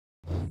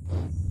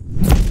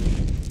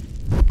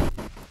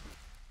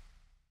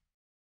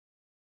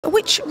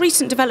Which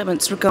recent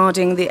developments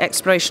regarding the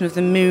exploration of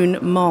the Moon,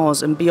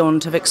 Mars and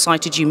beyond have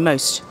excited you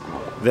most?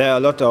 There are a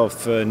lot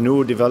of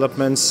new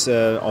developments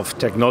of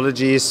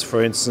technologies,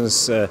 for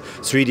instance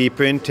 3D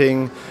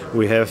printing,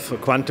 we have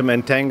quantum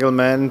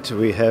entanglement,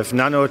 we have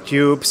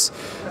nanotubes.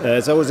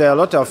 So there are a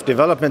lot of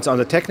developments on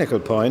the technical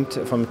point,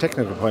 from a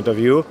technical point of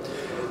view.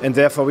 And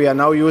therefore we are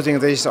now using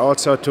this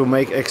also to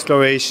make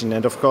exploration.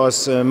 And of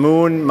course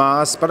Moon,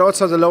 Mars, but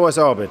also the lowest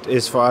orbit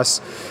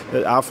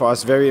are for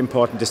us very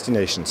important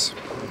destinations.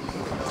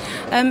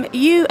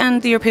 You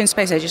and the European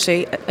Space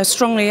Agency are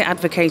strongly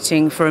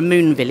advocating for a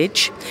moon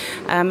village.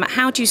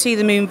 How do you see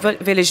the moon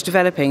village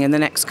developing in the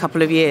next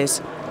couple of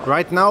years?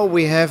 Right now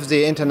we have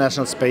the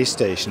International Space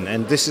Station,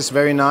 and this is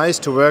very nice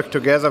to work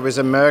together with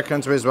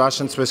Americans, with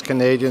Russians, with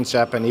Canadians,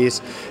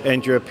 Japanese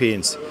and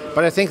Europeans.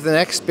 But I think the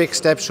next big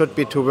step should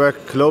be to work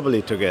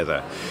globally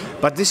together.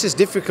 But this is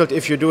difficult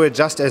if you do it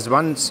just as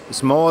one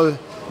small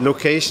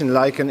location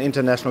like an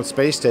International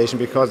Space Station,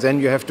 because then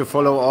you have to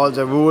follow all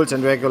the rules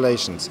and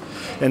regulations.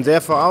 And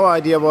therefore our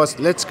idea was,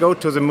 let's go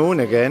to the moon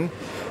again.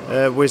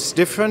 With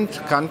different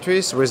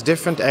countries, with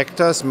different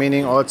actors,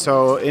 meaning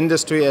also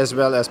industry as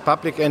well as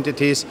public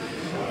entities.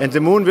 And the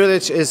Moon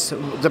Village is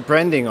the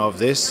branding of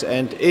this,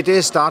 and it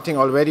is starting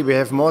already. We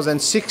have more than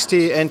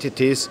 60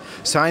 entities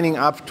signing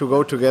up to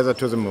go together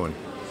to the moon.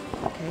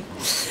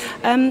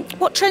 Okay.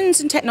 What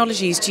trends and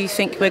technologies do you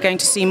think we're going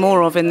to see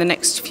more of in the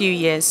next few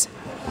years?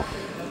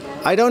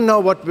 I don't know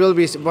what will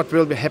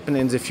happen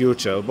in the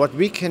future. What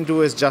we can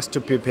do is just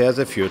to prepare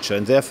the future,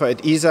 and therefore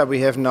at ESA we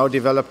have now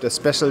developed a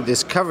special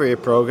discovery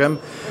program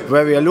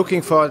where we are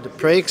looking for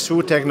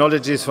breakthrough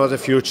technologies for the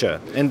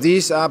future. And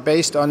these are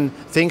based on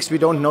things we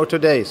don't know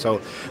today. So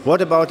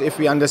what about if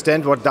we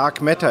understand what dark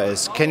matter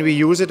is? Can we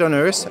use it on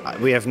Earth?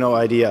 We have no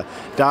idea.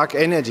 Dark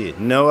energy?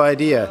 No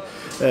idea.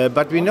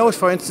 But we know,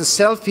 for instance,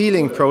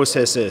 self-healing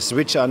processes,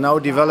 which are now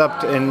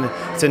developed in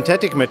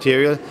synthetic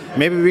material.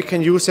 Maybe we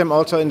can use them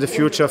also in the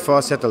future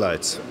for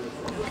satellites.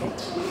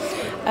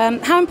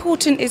 How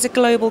important is a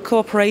global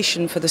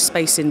cooperation for the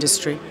space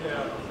industry?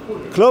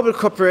 Global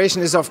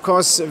cooperation is, of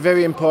course,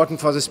 very important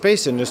for the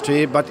space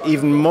industry, but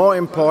even more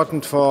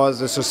important for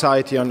the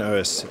society on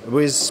Earth.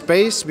 With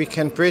space, we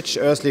can bridge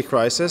earthly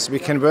crises. We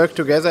can work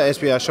together,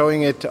 as we are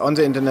showing it on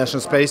the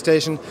International Space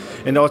Station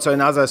and also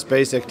in other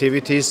space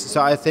activities.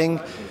 So I think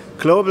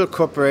global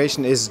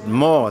cooperation is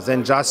more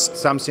than just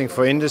something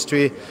for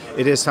industry.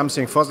 It is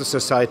something for the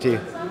society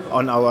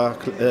on our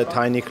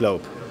tiny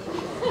globe.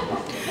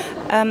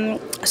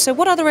 So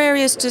what other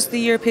areas does the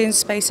European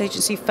Space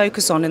Agency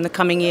focus on in the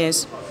coming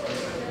years?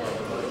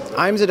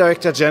 I'm the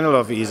Director General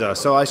of ESA,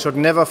 so I should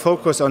never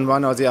focus on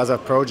one or the other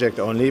project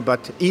only,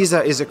 but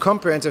ESA is a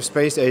comprehensive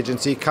space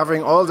agency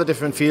covering all the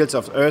different fields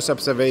of Earth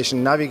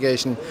observation,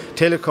 navigation,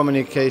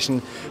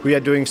 telecommunication. We are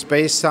doing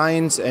space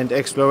science and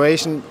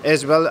exploration,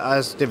 as well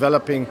as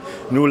developing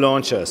new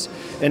launchers.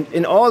 And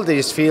in all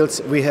these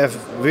fields we have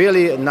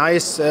really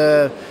nice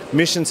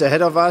missions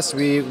ahead of us.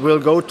 We will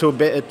go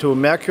to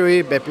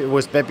Mercury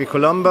with Bepi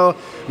Colombo.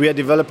 We are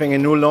developing a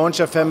new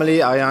launcher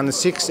family, Ariane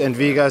 6 and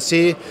Vega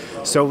C.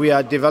 So we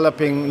are developing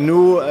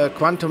new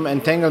quantum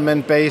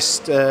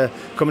entanglement-based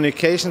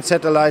communication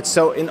satellites.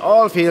 So in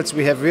all fields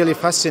we have really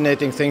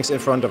fascinating things in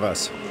front of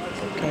us.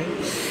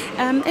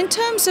 Okay. In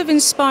terms of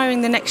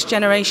inspiring the next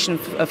generation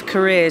of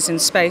careers in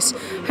space,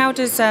 how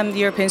does the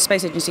European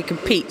Space Agency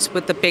compete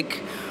with the big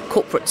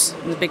corporates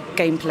and the big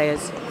game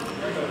players?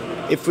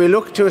 If we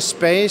look to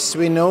space,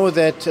 we know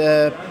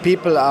that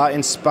people are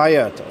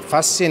inspired,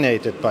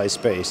 fascinated by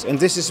space. And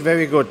this is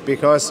very good,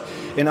 because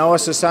in our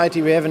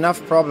society we have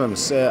enough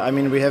problems. I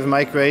mean, we have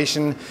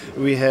migration,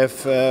 we have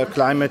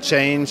climate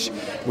change,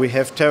 we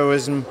have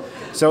terrorism.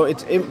 So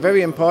it's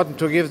very important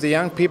to give the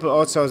young people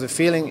also the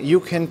feeling you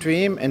can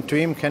dream and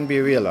dream can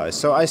be realized.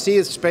 So I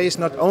see space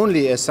not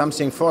only as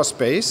something for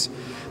space,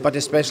 but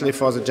especially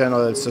for the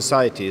general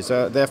society.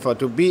 So therefore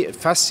to be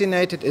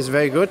fascinated is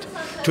very good.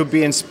 To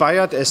be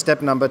inspired as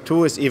step number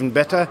 2 is even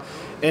better.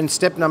 And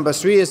step number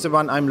 3 is the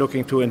one I'm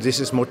looking to, and this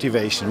is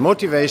motivation.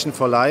 Motivation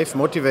for life,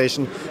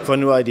 motivation for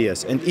new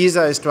ideas. And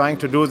ESA is trying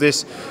to do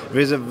this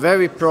with a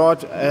very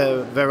broad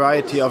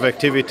variety of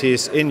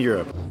activities in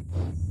Europe.